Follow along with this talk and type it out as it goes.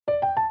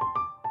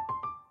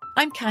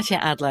I'm Katya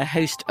Adler,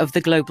 host of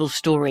The Global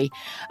Story.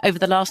 Over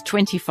the last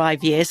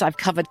 25 years, I've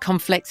covered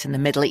conflicts in the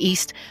Middle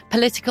East,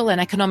 political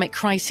and economic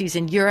crises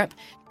in Europe,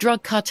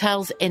 drug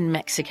cartels in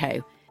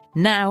Mexico.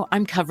 Now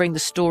I'm covering the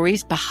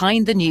stories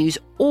behind the news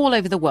all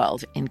over the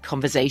world in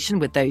conversation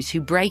with those who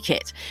break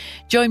it.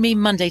 Join me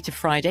Monday to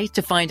Friday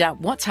to find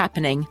out what's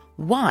happening,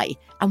 why,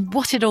 and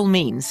what it all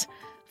means.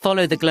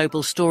 Follow The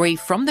Global Story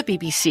from the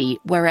BBC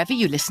wherever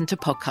you listen to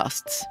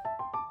podcasts.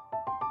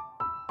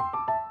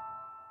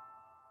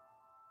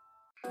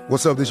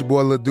 What's up, this your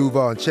boy Lil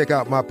Duval, and check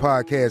out my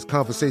podcast,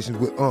 Conversations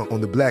with Unc,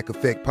 on the Black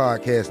Effect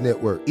Podcast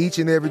Network. Each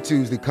and every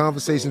Tuesday,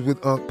 Conversations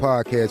with Unc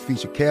podcast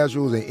feature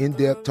casual and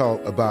in-depth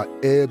talk about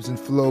ebbs and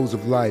flows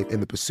of life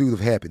and the pursuit of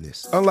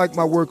happiness. Unlike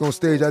my work on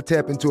stage, I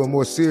tap into a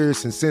more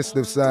serious and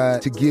sensitive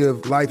side to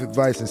give life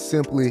advice and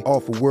simply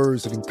offer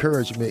words of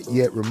encouragement,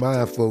 yet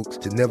remind folks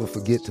to never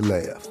forget to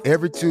laugh.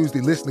 Every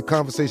Tuesday, listen to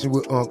Conversation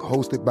with Unc,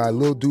 hosted by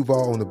Lil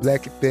Duval on the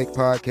Black Effect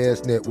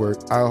Podcast Network,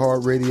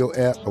 iHeartRadio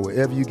app, or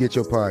wherever you get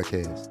your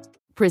podcasts.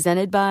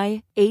 Presented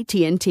by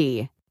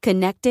AT&T.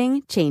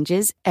 Connecting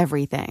changes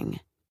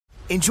everything.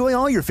 Enjoy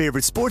all your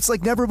favorite sports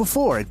like never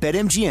before at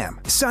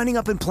BetMGM. Signing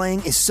up and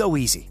playing is so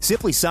easy.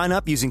 Simply sign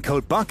up using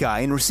code Buckeye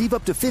and receive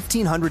up to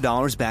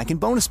 $1,500 back in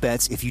bonus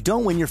bets if you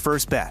don't win your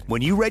first bet.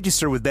 When you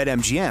register with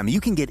BetMGM,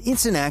 you can get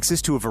instant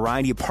access to a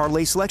variety of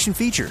parlay selection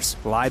features,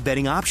 live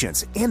betting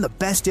options, and the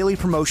best daily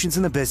promotions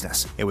in the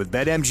business. And with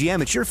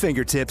BetMGM at your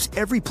fingertips,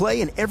 every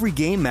play and every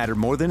game matter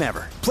more than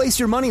ever. Place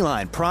your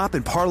moneyline, prop,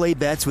 and parlay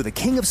bets with the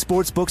king of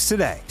sportsbooks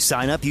today.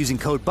 Sign up using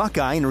code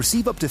Buckeye and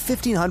receive up to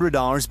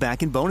 $1,500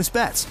 back in bonus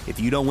bets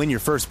if you don't win your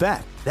first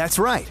bet. That's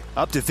right,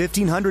 up to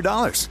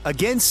 $1,500.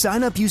 Again,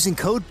 sign up using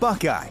code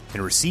Buckeye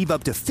and receive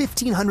up to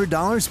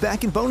 $1,500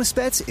 back in bonus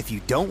bets if you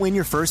don't win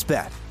your first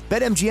bet.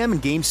 BetMGM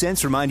and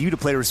GameSense remind you to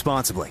play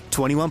responsibly.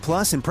 21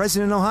 plus and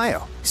present in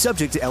Ohio.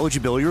 Subject to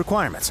eligibility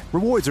requirements.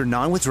 Rewards are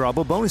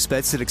non-withdrawable bonus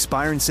bets that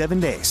expire in 7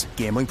 days.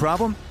 Gambling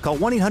problem? Call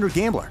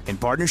 1-800-GAMBLER in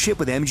partnership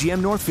with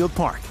MGM Northfield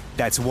Park.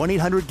 That's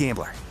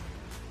 1-800-GAMBLER.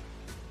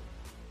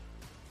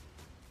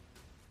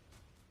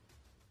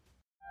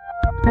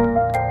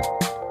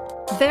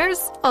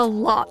 There's a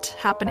lot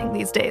happening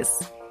these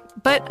days,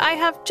 but I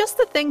have just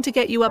the thing to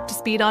get you up to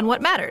speed on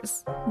what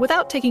matters,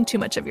 without taking too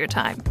much of your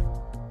time.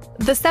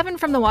 The 7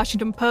 from the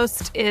Washington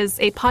Post is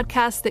a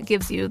podcast that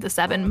gives you the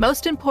 7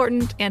 most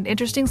important and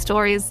interesting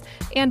stories,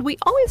 and we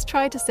always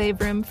try to save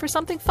room for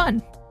something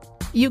fun.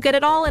 You get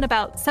it all in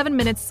about 7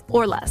 minutes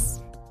or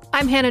less.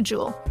 I'm Hannah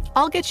Jewell.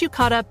 I'll get you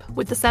caught up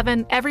with the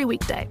 7 every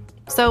weekday,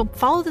 so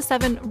follow the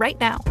 7 right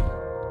now.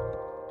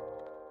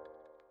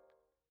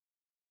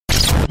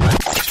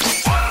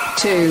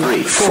 2,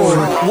 3, 4.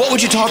 What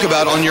would you talk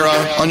about on your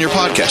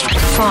podcast?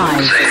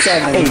 5,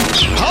 7, 8.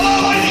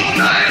 Hello,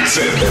 9,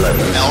 10,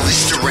 11.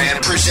 Elvis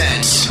Duran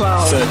presents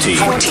 12, 13,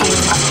 14,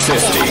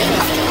 15.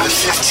 The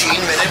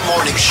 15-minute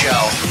morning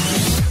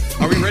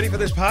show. Are we ready for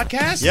this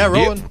podcast? Yeah,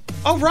 rolling. Yeah.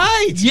 All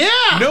right.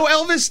 Yeah. No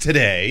Elvis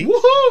today.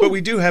 Woohoo. But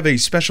we do have a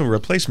special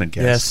replacement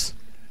guest. Yes.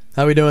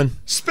 How we doing?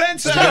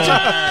 Spencer!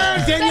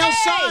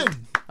 Danielle's son!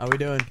 How we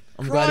doing?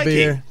 I'm glad to be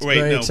here. It's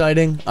very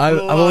exciting. I've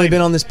only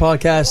been on this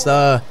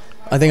podcast,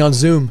 I think on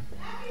Zoom.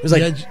 It was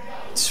like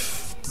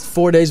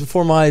 4 days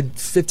before my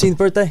 15th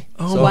birthday.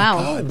 Oh, so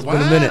wow. It's been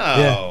a minute.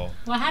 Yeah.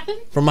 What happened?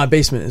 From my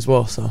basement as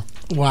well, so.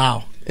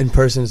 Wow. In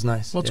person is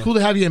nice. Well, it's cool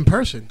to have you in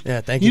person.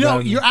 Yeah, thank you. You know,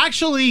 you're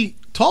actually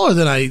taller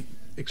than I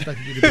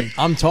expected you to be.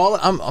 I'm taller.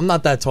 I'm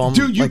not that tall. I'm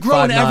Dude, you're like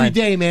growing 5'9". every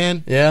day,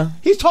 man. Yeah?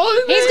 He's taller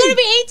than me. He's going to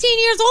be 18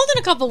 years old in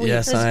a couple weeks.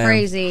 Yes, That's I am.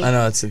 crazy. I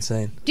know, it's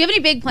insane. Do you have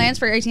any big plans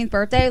for your 18th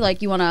birthday?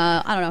 Like, you want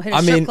to, I don't know, hit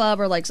a strip club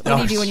or like, what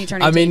do you do when you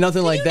turn 18? I mean,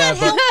 nothing like that,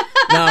 but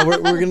no,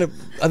 we're going to,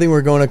 I think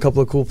we're going to a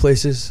couple of cool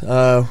places.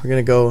 We're going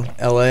to go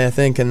LA, I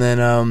think, and then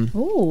and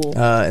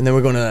then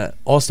we're going to an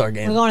All-Star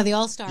game. We're going to the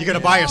All-Star You're going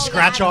to buy a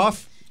scratch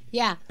off?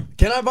 Yeah.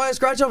 Can I buy a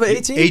scratch off at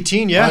 18?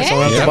 18, yeah. Right, so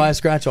I have to buy a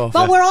scratch off.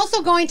 But we're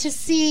also going to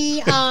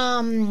see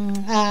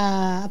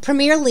a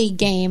Premier League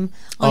game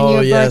on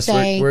your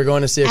birthday. We're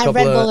going to see a couple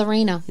at Red Bull of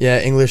Arena.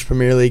 Yeah, English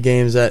Premier League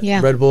games at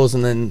Red Bulls,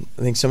 and then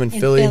I think some in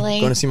Philly.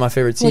 Going to see my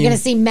favorite team. We're going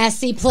to see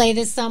Messi play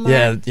this summer.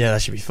 Yeah,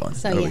 that should be fun.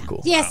 So, That'll be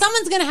cool. Yeah,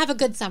 someone's going to have a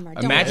good summer.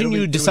 Imagine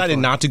you decided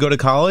not to go to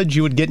college,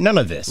 you would get none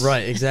of this.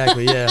 Right,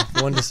 exactly, yeah.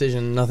 One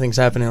decision, nothing's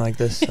happening like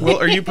this. So. Well,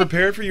 are you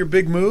prepared for your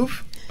big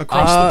move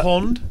across the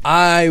pond?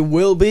 I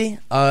will be.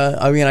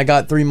 I mean, I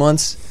got 3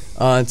 months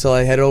until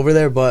I head over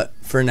there, but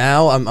for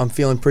now, I'm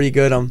feeling pretty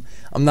good. I'm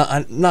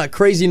not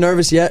crazy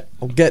nervous yet.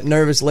 I'll get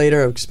nervous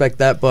later. I expect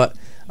that, but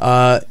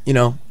you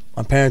know,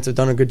 my parents have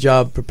done a good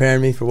job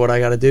preparing me for what I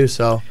got to do.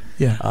 So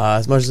yeah,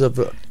 as much as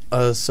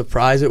a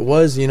surprise it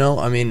was, you know,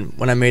 I mean,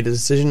 when I made the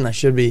decision, I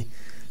should be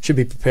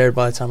prepared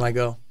by the time I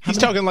go. He's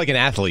talking like an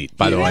athlete,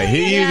 by the way.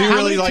 He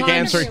really like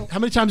answering. How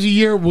many times a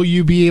year will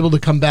you be able to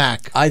come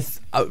back?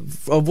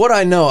 Of what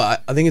I know, I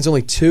think it's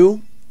only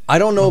 2. I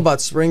don't know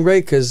about spring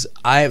break because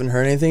I haven't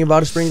heard anything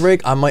about a spring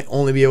break. I might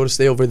only be able to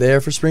stay over there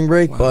for spring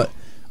break, but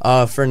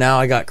for now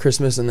I got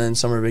Christmas and then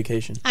summer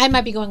vacation. I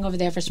might be going over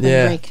there for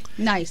spring break.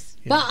 Nice.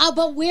 Yeah.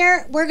 But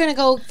we're going to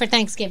go for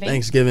Thanksgiving.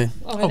 Thanksgiving.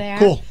 Over there.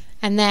 Cool.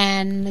 And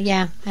then, and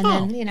Yeah.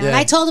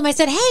 I told him, I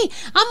said, hey,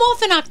 I'm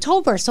off in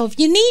October, so if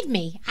you need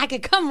me, I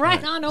could come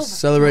right on over.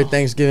 Celebrate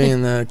Thanksgiving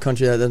in the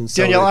country that doesn't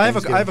celebrate Danielle, I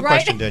Thanksgiving. have a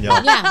question,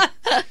 Danielle. Yeah.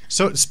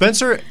 So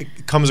Spencer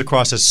comes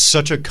across as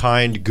such a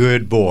kind,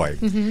 good boy.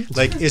 Mhm.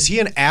 Like, is he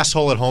an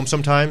asshole at home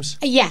sometimes?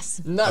 Yes.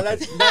 No,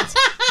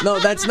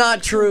 that's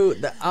not true.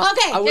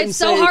 I wouldn't It's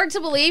so say- hard to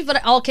believe,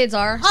 but all kids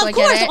are. So I Of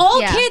get course, it.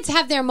 all Yeah. kids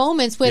have their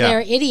moments where Yeah.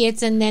 they're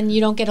idiots, and then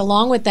you don't get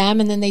along with them,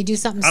 and then they do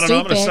something I don't know.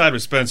 I'm stupid. going to side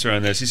with Spencer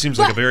on this. He seems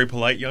like a very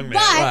polite young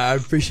man. I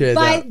appreciate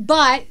that.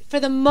 But for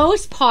the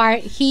most part,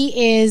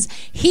 he is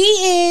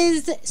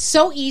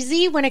so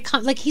easy when it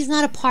comes. Like, he's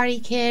not a party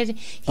kid.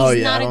 He's Oh,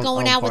 yeah, not I a don't-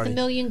 going I don't out with party. a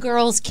million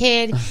girls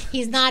kid.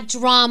 He's not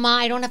drama.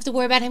 I don't have to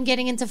worry about him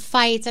getting into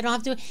fights. I don't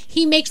have to.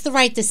 He makes the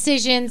right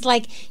decisions.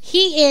 Like,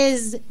 he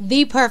is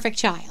the perfect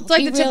child. It's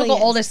like He the really typical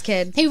is. oldest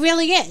kid. He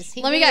really is.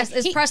 Let me guess.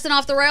 Is Preston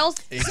off the rails?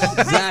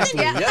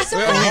 Exactly. Yeah. So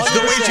Well, he's the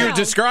way Preston- you're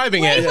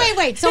describing it.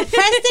 Wait. So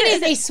Preston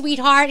is a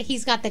sweetheart.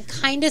 He's got the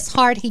kindest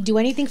heart. He'd do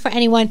anything for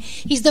anyone.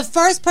 He's the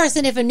first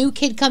person, if a new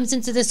kid comes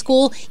into the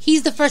school,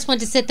 he's the first one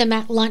to sit them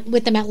at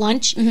with them at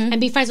lunch and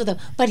be friends with them.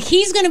 But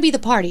he's going to be the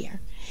partier.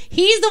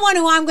 He's the one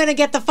who I'm going to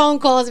get the phone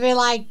calls and be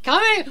like, come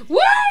in, woo!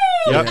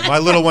 Yep, my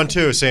little one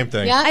too, same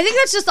thing. Yeah. I think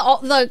that's just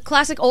the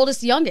classic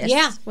oldest youngest.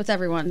 Yeah. With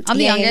everyone. I'm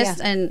the Yeah, youngest,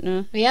 yeah.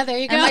 and Yeah, there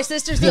you go. and my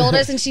sister's the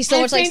oldest, and she's so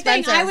And much like same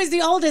thing, Spencer. I was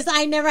the oldest.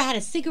 I never had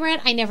a cigarette.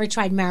 I never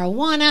tried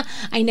marijuana.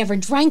 I never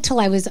drank till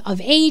I was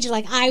of age.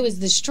 Like, I was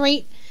the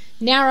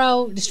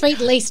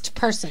straight-laced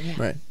person. Yeah.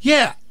 Right.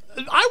 Yeah.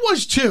 I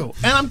was too,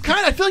 and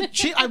I feel like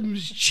I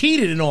was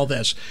cheated in all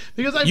this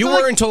because I You feel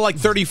were like until like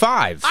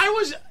 35.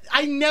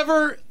 I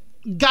never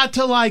got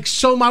to like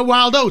sow my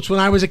wild oats when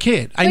I was a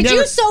kid. But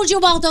you sowed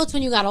your wild oats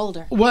when you got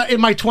older. Well, in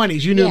my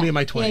 20s. You knew Yeah. me in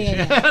my 20s.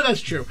 Yeah.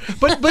 That's true.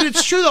 But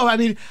it's true, though. I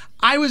mean,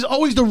 I was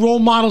always the role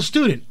model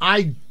student.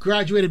 I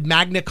graduated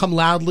magna cum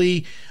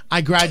laude. I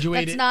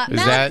graduated.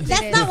 That's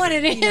That's not what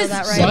it is. You know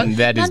that, right? What?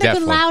 That is Magna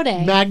cum definitely.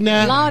 laude.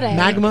 Magna. Laude.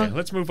 Magma. Okay,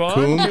 let's move on.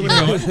 Cool. Keep it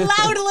going.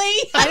 Loudly.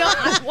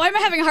 Why am I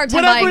having a hard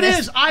time Whatever buying it this?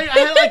 is, I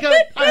had like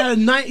I had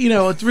a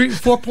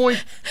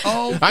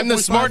 4.0. I'm the 4.5.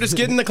 smartest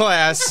kid in the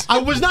class. I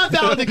was not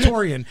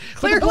valedictorian.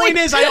 But the point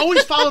is, I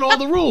always followed all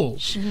the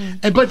rules.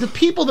 But the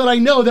people that I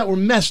know that were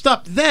messed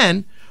up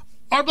then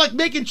are like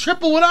making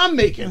triple what I'm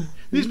making.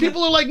 These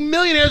people are like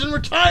millionaires and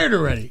retired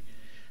already.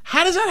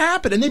 How does that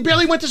happen? And they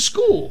barely went to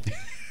school.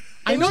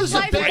 I know this is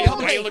a big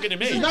Why are you looking at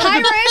me? High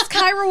risk,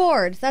 high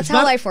reward. That's how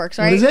not- life works,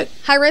 what right? is it?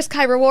 High risk,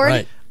 high reward.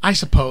 Right. I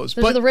suppose.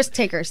 Those are the risk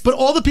takers. But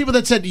all the people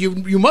that said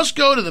you must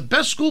go to the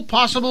best school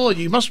possible and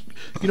you must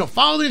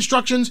follow the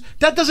instructions,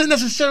 that doesn't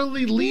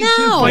necessarily lead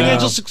to No.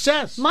 financial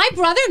success. My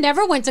brother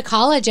never went to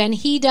college, and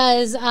he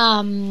does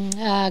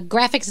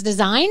graphics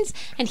designs,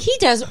 and he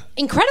does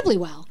incredibly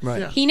well.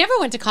 Right. Yeah. He never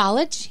went to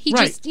college. He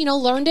Right. just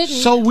learned it and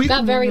So we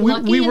got very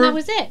lucky, we and were, that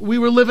was it. We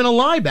were living a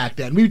lie back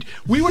then.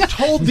 We were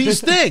told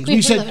these things. We We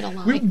were said, living a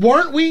lie.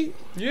 weren't we?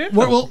 Yeah. We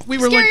were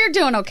Scary, like, you're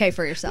doing okay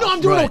for yourself. no,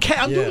 I'm doing Right. okay.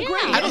 I'm doing Yeah.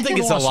 great. Yeah. I don't think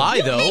it's a Awesome. lie,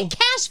 You though. paid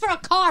cash for a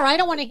car. I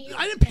don't want to hear.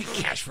 I didn't pay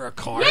cash for a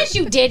car. Yes,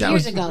 you did, That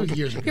years was ago.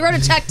 Years ago. You wrote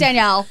a check,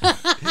 Danielle.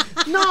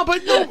 No,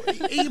 but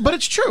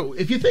it's true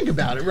if you think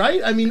about it,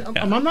 right? I mean,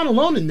 I'm not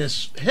alone in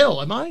this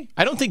hill, am I?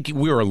 I don't think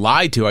we were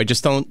lied to. I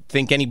just don't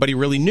think anybody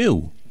really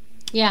knew.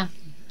 Yeah.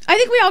 I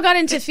think we all got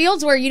into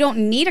fields where you don't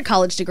need a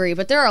college degree,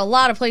 but there are a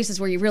lot of places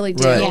where you really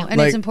do, Right. and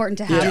Like- it's important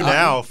to have. You do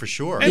now, for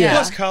sure. And Yeah.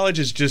 plus, college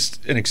is just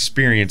an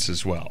experience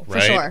as well,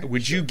 right? sure.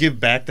 Would you give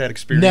back that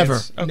experience?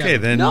 Never. Okay, Never.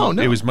 then No.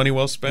 it was money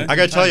well spent. I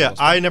got to tell you, Time well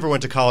spent. I never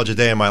went to college a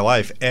day in my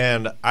life,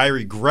 and I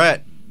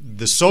regret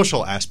the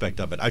social aspect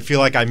of it. I feel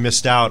like I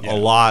missed out a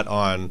lot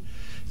on,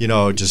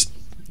 just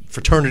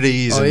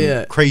fraternities Oh, and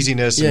yeah.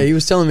 craziness. Yeah, and, he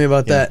was telling me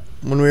about that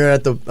when we were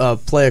at the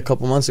play a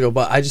couple months ago.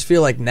 But I just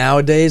feel like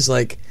nowadays,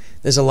 like,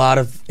 there's a lot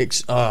of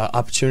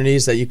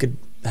opportunities that you could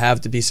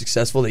have to be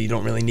successful that you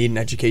don't really need an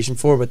education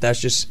for. But that's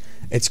just,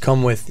 it's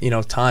come with,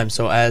 time.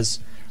 So as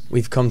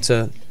we've come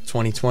to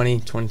 2020,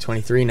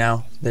 2023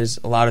 now, there's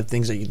a lot of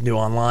things that you can do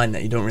online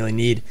that you don't really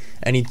need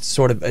any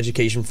sort of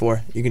education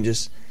for. You can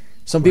just,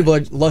 some people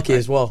are lucky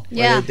as well.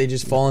 where Yeah. they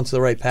just fall into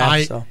the right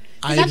path. So.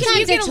 Sometimes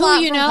You get it's a lot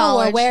who you from know or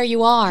college. where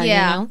you are.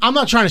 Yeah. You know? I'm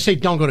not trying to say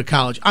don't go to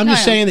college. I'm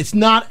just No. saying it's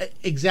not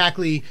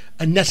exactly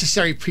a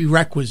necessary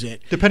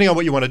prerequisite depending on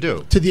what you want to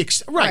do. to the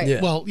right. Right.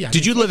 Yeah. Well, yeah.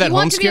 Did you live If at you home,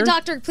 want to be a Scary?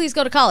 doctor, please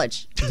go to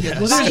college. Well,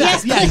 there's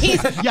Yes, that.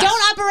 please. Yes. Don't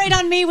operate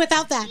on me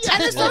without that.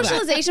 And the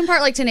socialization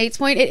part, like to Nate's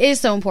point, it is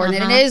so important,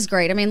 and it is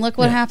great. I mean, look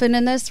what happened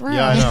in this room.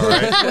 Yeah, I know,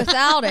 right?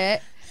 Without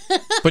it.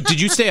 But did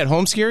you stay at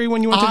home, Scary,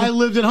 when you went to I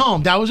lived at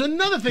home. That was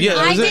another thing. Yeah,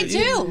 that I was did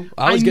it. too.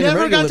 I was getting never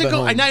ready to got live to at go.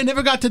 home. I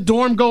never got to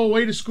dorm, go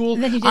away to school.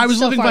 then you did I was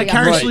so living far the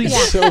vicariously, Right,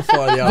 so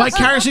far the opposite.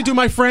 vicariously through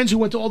my friends who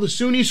went to all the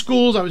SUNY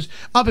schools. I was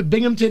up at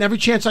Binghamton every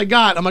chance I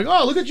got. I'm like,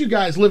 oh, look at you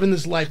guys living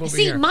this life over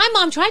See, here. my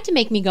mom tried to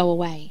make me go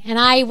away, and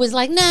I was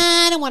like, "Nah,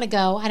 I don't want to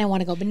go. I don't want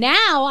to go." But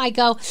now I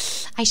go.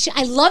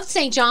 I loved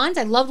St. John's.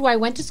 I loved where I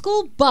went to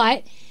school,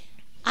 but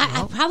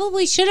I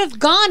probably should have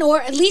gone or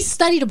at least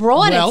studied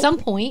abroad Well, at some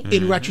point.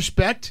 in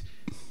retrospect,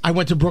 I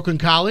went to Brooklyn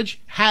College.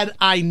 Had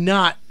I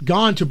not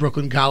gone to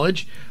Brooklyn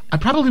College, I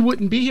probably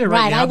wouldn't be here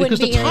right now because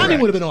the timing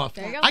would have been off.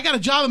 I got a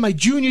job in my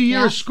junior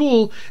year of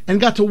school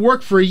and got to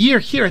work for a year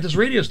here at this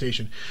radio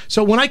station.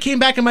 So when I came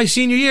back in my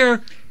senior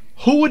year,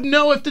 who would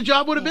know if the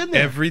job would have been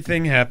there?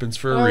 Everything happens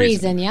for a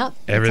reason. Yep.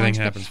 Everything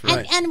happens for a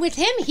reason. And with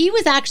him, he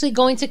was actually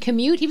going to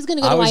commute. He was going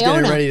to go to Iona. I was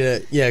getting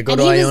ready to go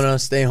to Iona,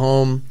 stay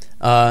home.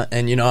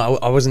 And,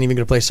 I wasn't even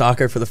going to play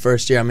soccer for the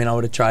first year. I mean, I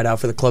would have tried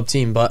out for the club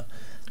team, but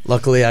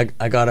luckily I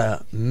got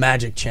a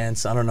magic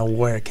chance. I don't know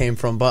where it came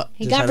from, but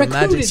he got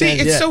recruited. See,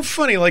 it's so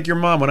funny, like your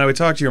mom, when I would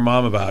talk to your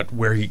mom about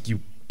where you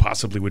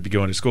possibly would be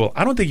going to school,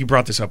 I don't think you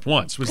brought this up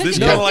once. Was this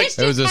kind of like...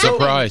 It was a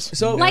surprise.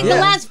 So, the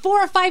last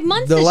 4 or 5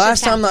 months? The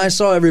last time that I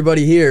saw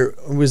everybody here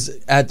was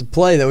at the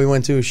play that we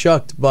went to,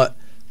 Shucked, but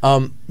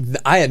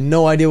I had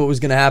no idea what was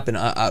going to happen.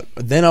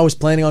 Then I was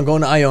planning on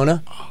going to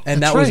Iona,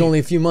 and that was only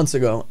a few months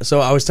ago.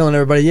 So I was telling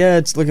everybody,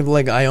 it's looking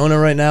like Iona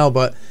right now,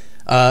 but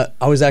I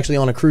was actually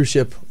on a cruise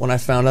ship when I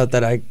found out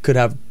that I could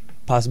have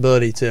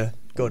possibility to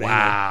go to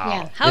England.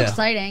 Yeah. How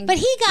exciting. But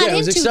he got into... it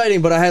was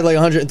exciting, but I had like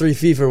 103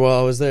 fever while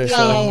I was there.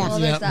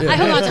 I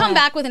hope you come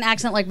back with an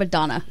accent like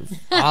Madonna.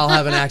 I'll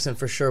have an accent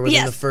for sure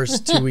within the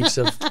first 2 weeks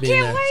of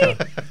being there. So.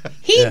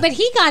 But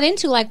he got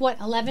into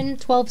 11,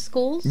 12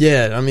 schools?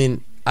 Yeah, I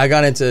mean, I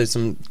got into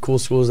some cool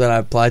schools that I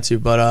applied to,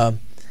 but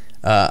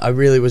I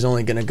really was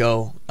only going to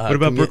go. What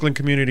about Brooklyn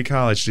Community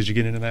College? Did you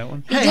get into that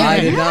one?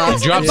 I did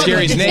not. Drop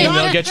Scary's name,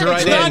 they'll get you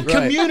right in. It's not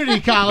community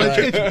college,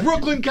 it's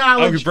Brooklyn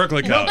College. Oh,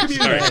 Brooklyn College.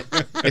 All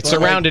right. It's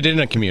surrounded in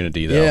a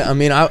community, though. Yeah, I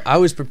mean, I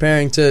was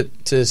preparing to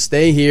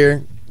stay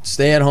here,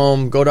 stay at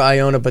home, go to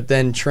Iona, but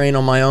then train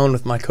on my own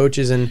with my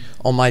coaches and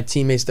all my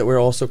teammates that were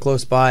also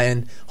close by,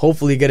 and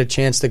hopefully get a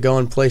chance to go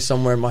and play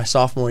somewhere my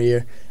sophomore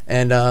year.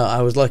 And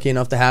I was lucky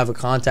enough to have a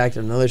contact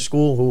at another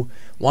school who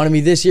wanted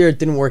me this year. It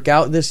didn't work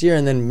out this year,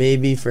 and then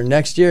maybe for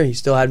next year, he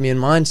still had me in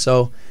mind.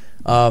 So,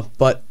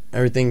 but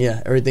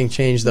everything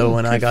changed though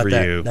when I got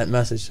that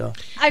message. So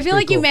I feel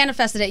like you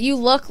manifested it. You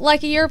look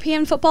like a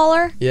European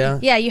footballer. Yeah,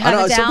 you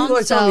have it down. Some people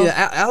are telling me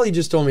that. Allie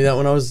just told me that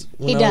when I was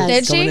coming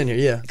in here.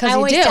 Yeah, I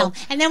always tell.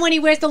 And then when he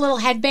wears the little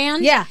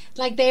headband,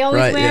 like they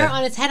always wear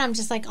on his head, I'm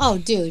just like, oh,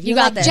 dude, you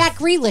got like Jack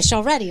Grealish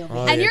already.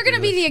 And you're gonna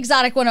be the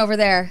exotic one over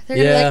there. They're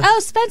gonna be like, oh,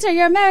 Spencer,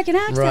 you're American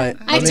accent. Right.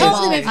 I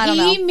told him if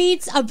he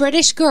meets a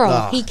British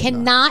girl, he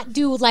cannot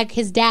do like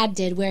his dad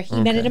did, where he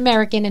met an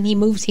American and he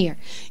moves here.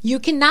 You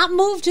cannot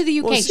move to the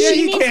UK.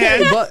 He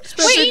can.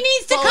 She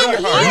needs to come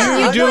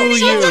here. You do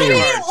you.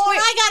 Or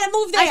I gotta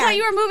move there. I thought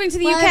you were moving to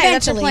the UK.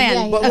 That's your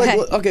plan.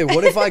 Okay,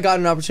 what if I got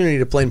an opportunity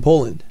to play in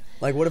Poland?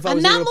 Like, what if I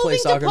was able to play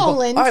soccer in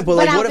Poland? All right, but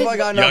what if I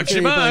got an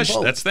opportunity to play in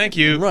Poland? That's thank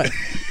you. Right.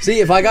 See,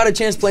 if I got a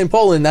chance to play in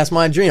Poland, that's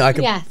my dream. I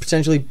could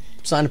potentially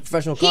sign a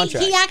professional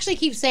contract. He actually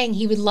keeps saying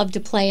he would love to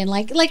play in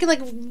like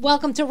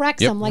Welcome to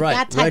Wrexham,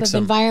 that type of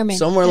environment.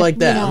 Somewhere like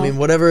that. I mean,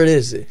 whatever it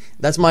is.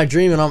 That's my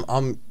dream, and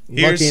I'm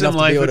lucky enough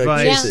to be able to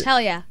chase it.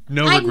 Hell yeah.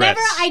 No regrets.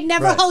 I'd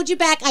never hold you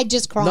back. I'd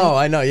just cry. No,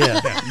 I know,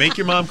 yeah. Make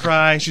your mom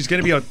cry. She's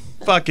going to be a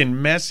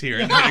fucking mess here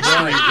in the next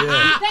week.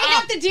 They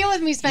have to deal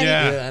with me, Spencer.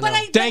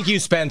 Yeah, thank you,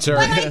 Spencer.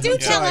 But I do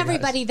tell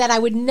everybody that I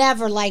would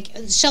never,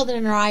 Sheldon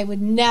and I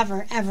would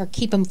never, ever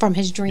keep him from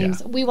his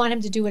dreams. We want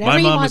him to do whatever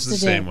he wants to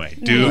do. My mom is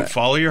the same way.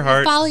 Follow your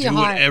heart. Do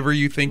whatever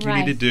you think you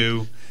need to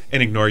do.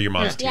 And ignore your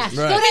mom's tears.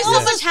 But I'm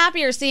so much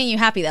happier seeing you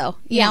happy, though.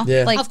 You know?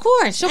 Like, of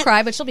course. She'll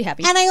cry, but she'll be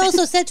happy. And I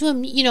also said to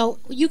him,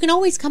 you can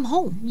always come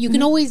home. You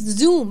can always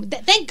Zoom.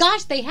 Thank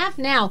gosh they have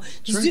now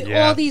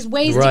all these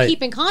ways to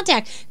keep in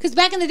contact. Because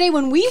back in the day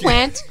when we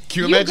went...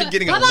 Can you imagine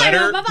getting a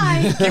letter?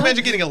 Can you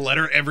imagine getting a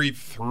letter every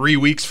 3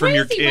 weeks from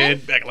your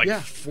kid back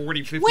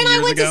 40, 50 when years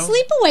I went ago? to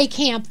sleepaway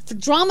camp,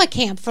 drama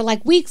camp for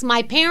weeks,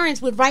 my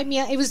parents would write me.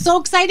 It was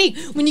so exciting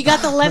when you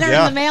got the letter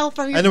in the mail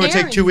from your parents. And it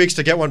would take 2 weeks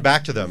to get one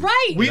back to them.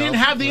 Right. We didn't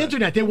have the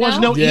internet. There was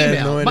no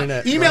email. No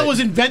internet. Email was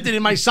invented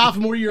in my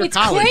sophomore year of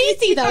college. It's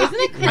crazy, though, isn't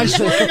it? I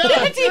swear to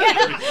God.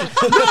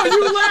 No,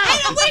 you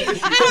laugh.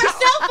 And our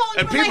cell phones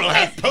And were people like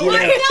have this. Our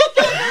cell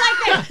phones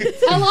were like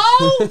this.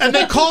 Hello? And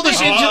they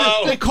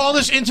called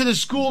us into the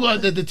school,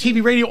 the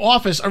TV radio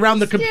office around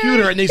the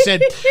computer, and they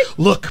said,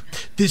 "Look,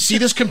 see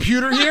this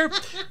computer here?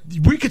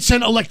 We could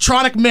send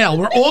electronic mail.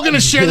 We're all going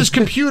to share this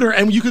computer,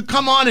 and you could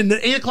come on at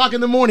 8:00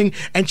 in the morning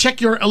and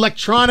check your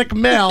electronic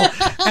mail."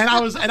 And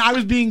I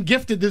was being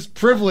gifted this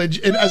privilege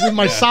as in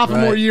my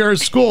sophomore year of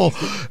school.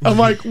 I'm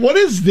like, what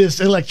is this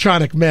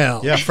electronic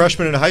mail? Yeah,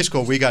 freshman in high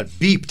school, we got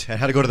beeped and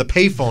had to go to the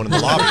payphone in the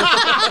lobby.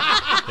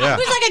 It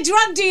was like a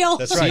drug deal.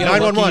 That's right.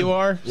 911. You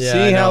are. Yeah,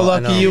 See how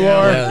lucky you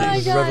are. Yeah, it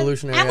was a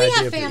revolutionary and we idea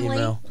have for family.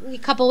 email. A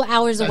couple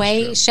hours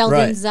away.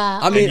 Sheldon's.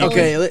 I mean,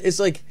 okay, it's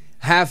like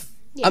half.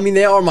 I mean,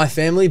 they are my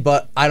family,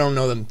 but I don't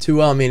know them too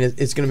well. I mean,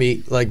 it's going to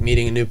be like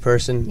meeting a new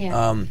person.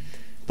 Yeah.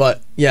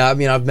 But yeah, I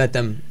mean, I've met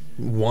them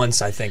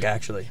once, I think,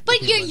 actually.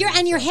 But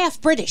you're half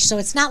British, so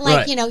it's not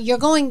like you're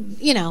going.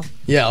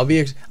 Yeah, I'll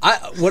be.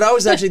 What I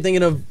was actually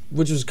thinking of,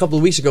 which was a couple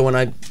of weeks ago when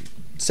I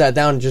sat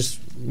down and just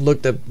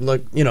looked at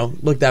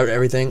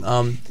everything.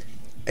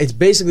 it's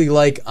basically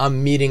like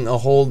I'm meeting a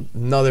whole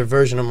another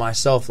version of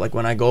myself, like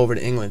when I go over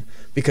to England.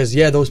 Because,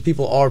 yeah, those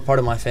people are part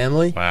of my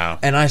family. Wow.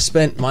 And I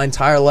spent my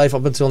entire life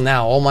up until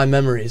now, all my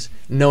memories,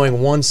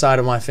 knowing one side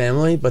of my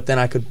family, but then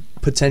I could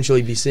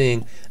potentially be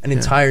seeing an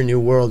entire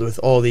new world with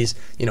all these,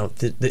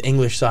 the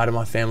English side of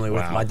my family,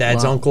 with my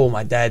dad's uncle,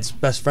 my dad's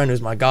best friend who's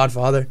my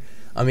godfather.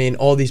 I mean,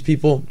 all these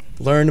people,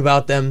 learn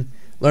about them,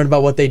 learn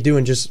about what they do,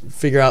 and just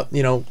figure out,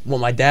 what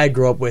my dad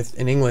grew up with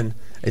in England.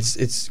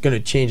 It's going to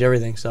change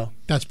everything. So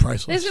that's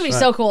priceless. This is going to be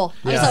so cool.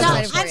 Yeah.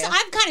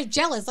 I'm kind of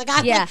jealous. Like,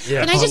 can I just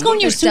Yeah. go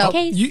in your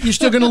suitcase? You're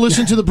still going to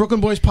listen to the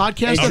Brooklyn Boys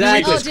podcast?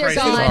 Exactly. Oh, dear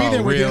God. Be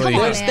there with you. Come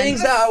on, There's man.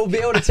 things that I will be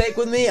able to take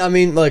with me. I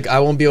mean, look, I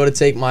won't be able to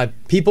take my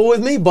people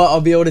with me, but I'll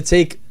be able to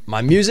take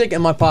my music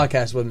and my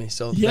podcast with me.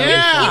 So You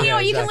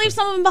can leave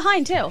some of them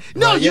behind too.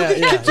 No, you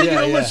can continue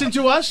to listen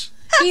to us.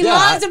 He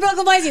loves the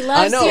Brooklyn Boys. He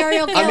loves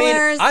serial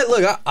killers.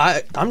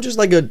 I'm just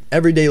like a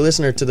everyday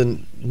listener to the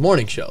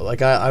morning show.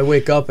 Like I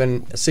wake up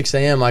and at 6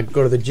 a.m. I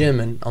go to the gym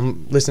and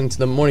I'm listening to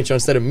the morning show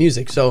instead of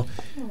music. So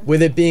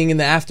with it being in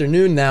the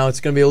afternoon now, it's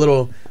going to be a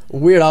little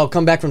weird. I'll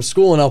come back from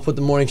school and I'll put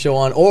the morning show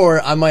on, or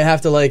I might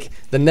have to, like,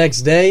 the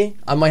next day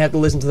I might have to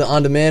listen to the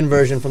on-demand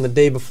version from the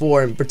day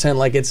before and pretend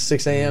like it's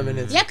 6 a.m. and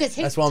it's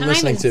that's what I'm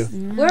listening to.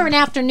 We're an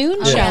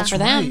afternoon show for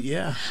them. Right,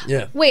 yeah.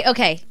 Wait,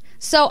 okay.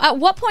 So at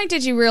what point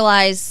did you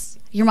realize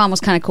your mom was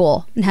kind of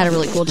cool and had a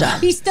really cool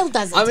job? He still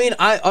does it. I mean,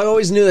 I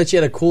always knew that she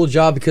had a cool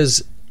job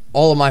because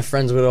all of my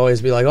friends would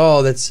always be like,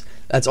 "Oh, that's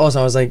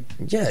awesome." I was like,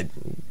 "Yeah,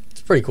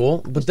 it's pretty cool."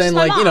 But then,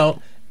 like,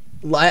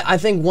 I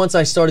think once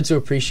I started to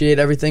appreciate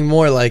everything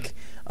more, like,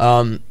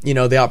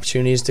 the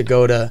opportunities to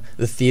go to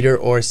the theater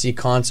or see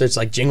concerts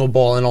like Jingle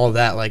Ball and all of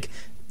that, like,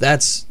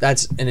 that's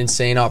an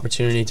insane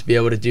opportunity to be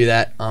able to do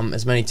that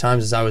as many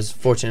times as I was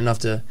fortunate enough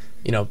to,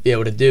 be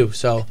able to do.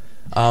 So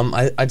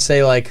I'd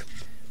say, like,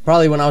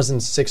 probably when I was in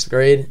 6th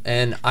grade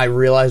and I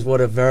realized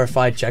what a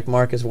verified check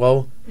mark as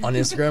well on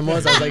Instagram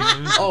was, I was like,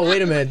 oh,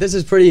 wait a minute, this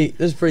is pretty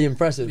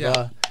impressive.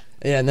 Yeah.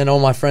 And then all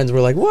my friends were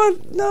like,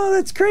 what? No,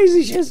 that's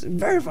crazy. She's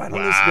verified on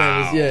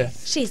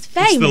Instagram. She's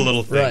famous. It's the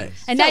little things. Right.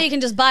 And now you can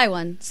just buy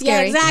one.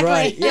 Scary. Yeah, exactly.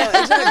 Right.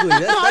 Yeah, exactly.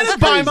 No, I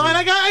didn't buy mine.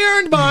 I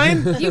earned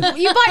mine. You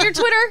bought your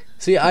Twitter?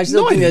 See, I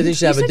still think that you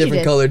should have You a said you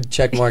different did. colored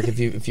check mark if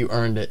you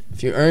earned it.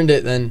 If you earned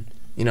it, then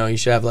you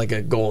should have like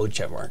a gold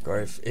check mark,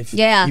 or if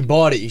you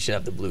bought it, you should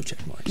have the blue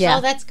check mark. Yeah.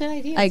 Oh, that's a good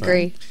idea. I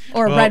agree.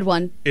 Or a red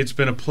one. It's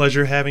been a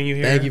pleasure having you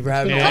here. Thank you for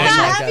having me on.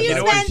 Love you,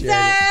 know what?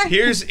 Spencer.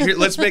 Here,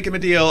 let's make him a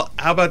deal.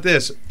 How about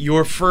this?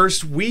 Your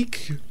first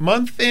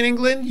month in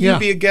England, you'll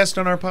be a guest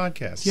on our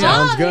podcast. Yeah.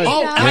 Sounds good.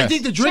 Oh, and I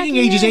think the drinking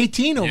age is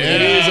 18 over there.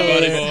 It is over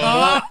there.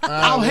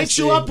 I'll hit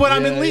you up when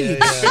I'm in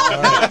Leeds.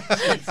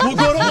 We'll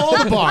go to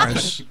all the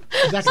bars.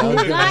 Is that cool?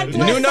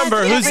 New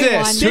number. Who's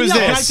this? Danielle, Who's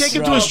can I this? take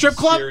him to a strip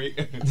club?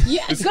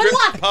 Yeah, good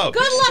luck.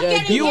 Good luck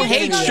getting You him to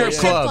hate go to strip a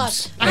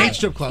clubs. I hate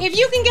strip clubs. If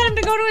you can get him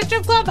to go to a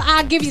strip club,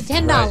 I'll give you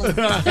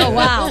 $10. Oh,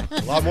 wow.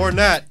 A lot more than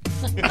that.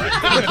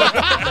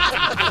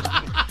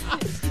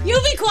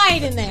 You be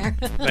quiet in there.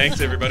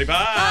 Thanks, everybody. Bye.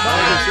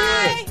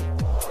 Bye.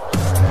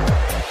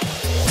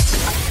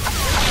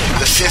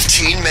 The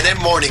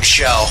 15-minute morning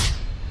show.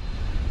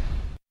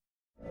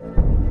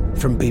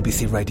 From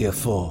BBC Radio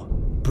 4,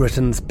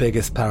 Britain's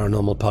biggest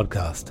paranormal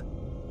podcast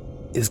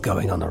is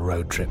going on a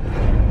road trip.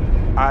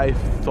 I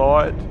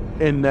thought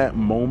in that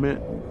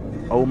moment,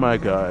 oh my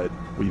God,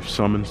 we've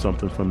summoned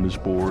something from this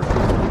board.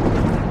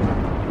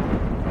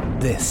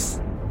 This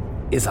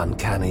is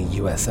Uncanny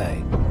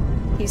USA.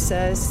 He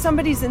says,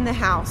 somebody's in the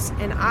house,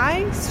 and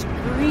I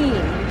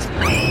screamed.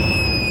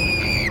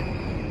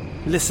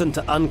 Listen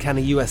to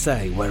Uncanny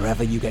USA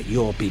wherever you get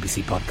your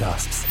BBC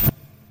podcasts,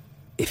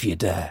 if you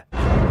dare.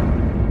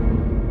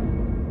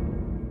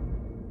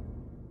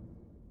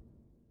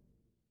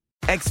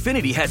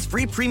 Xfinity has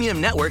free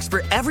premium networks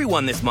for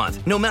everyone this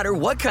month, no matter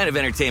what kind of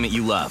entertainment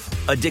you love.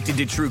 Addicted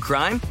to true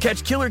crime?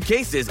 Catch killer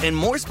cases and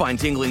more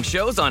spine-tingling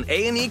shows on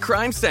A&E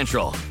Crime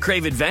Central.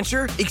 Crave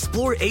adventure?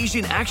 Explore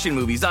Asian action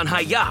movies on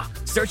Hi-Ya.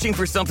 Searching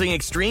for something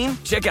extreme?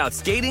 Check out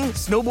skating,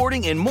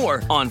 snowboarding, and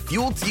more on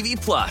Fuel TV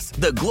Plus,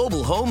 the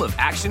global home of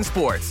action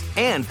sports.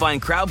 And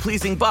find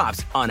crowd-pleasing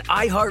bops on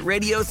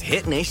iHeartRadio's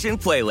Hit Nation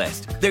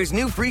playlist. There's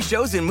new free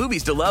shows and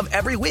movies to love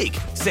every week.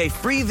 Say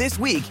free this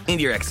week in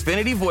your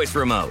Xfinity voice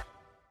remote.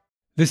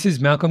 This is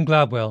Malcolm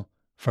Gladwell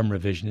from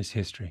Revisionist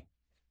History.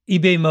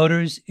 eBay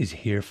Motors is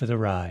here for the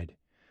ride.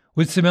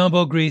 With some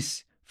elbow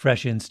grease,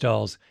 fresh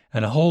installs,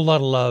 and a whole lot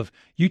of love,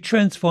 you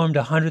transformed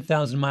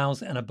 100,000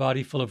 miles and a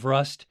body full of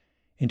rust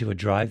into a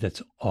drive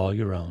that's all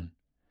your own.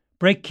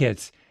 Brake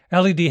kits,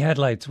 LED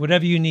headlights,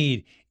 whatever you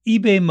need,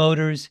 eBay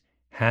Motors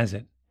has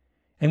it.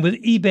 And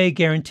with eBay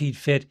Guaranteed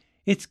Fit,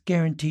 it's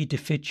guaranteed to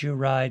fit your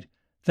ride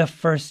the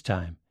first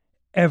time,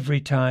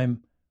 every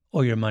time,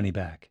 or your money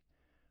back.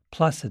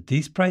 Plus, at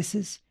these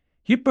prices,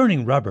 you're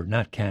burning rubber,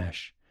 not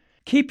cash.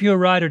 Keep your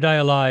ride or die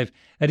alive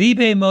at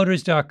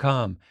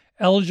ebaymotors.com.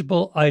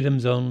 Eligible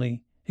items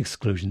only.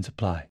 Exclusions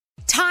apply.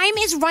 Time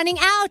is running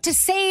out to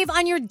save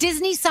on your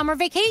Disney summer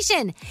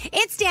vacation.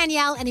 It's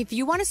Danielle, and if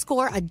you want to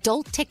score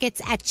adult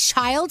tickets at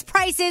child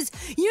prices,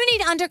 you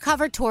need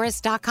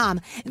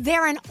UndercoverTourist.com.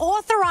 They're an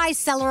authorized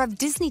seller of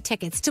Disney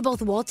tickets to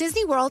both Walt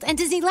Disney World and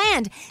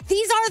Disneyland.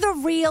 These are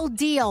the real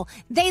deal.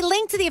 They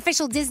link to the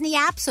official Disney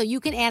app so you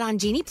can add on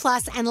Genie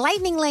Plus and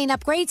Lightning Lane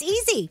upgrades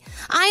easy.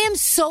 I am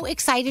so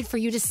excited for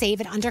you to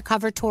save at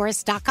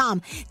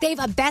UndercoverTourist.com. They've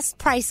a best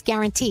price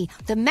guarantee.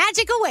 The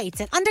magic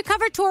awaits at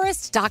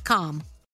UndercoverTourist.com.